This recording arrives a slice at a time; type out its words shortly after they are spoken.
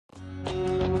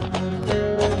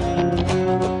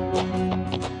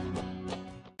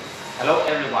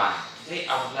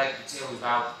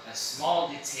small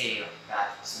detail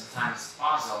that sometimes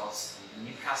puzzles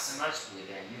new customers with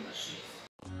their new machine.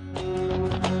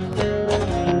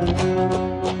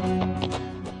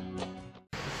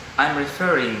 I'm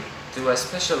referring to a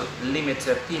special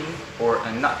limiter pin or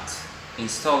a nut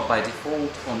installed by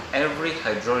default on every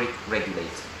hydraulic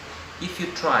regulator. If you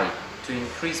try to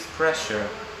increase pressure,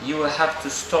 you will have to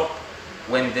stop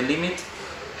when the limit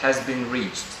has been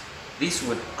reached. This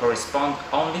would correspond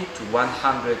only to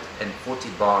 140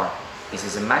 bar. This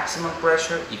is a maximum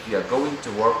pressure if you are going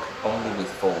to work only with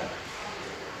foam.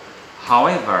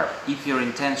 However, if your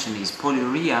intention is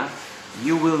polyurea,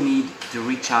 you will need to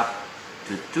reach up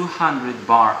to 200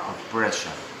 bar of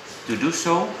pressure. To do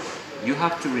so, you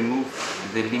have to remove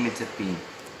the limiter pin.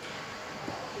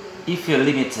 If your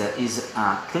limiter is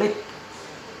a clip,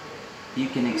 you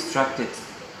can extract it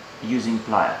using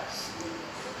pliers.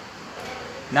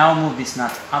 Now move this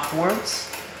nut upwards,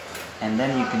 and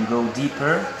then you can go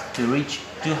deeper to reach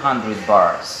 200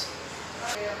 bars.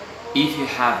 If you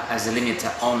have as a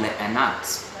limiter only a nut,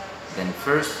 then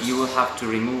first you will have to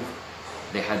remove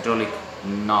the hydraulic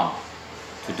knob.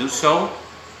 To do so,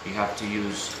 you have to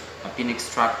use a pin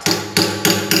extractor,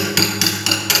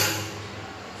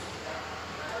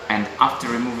 and after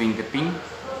removing the pin,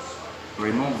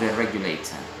 remove the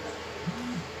regulator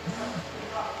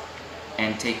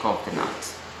and take off the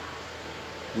nut.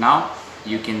 Now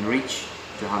you can reach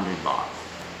 200 bar.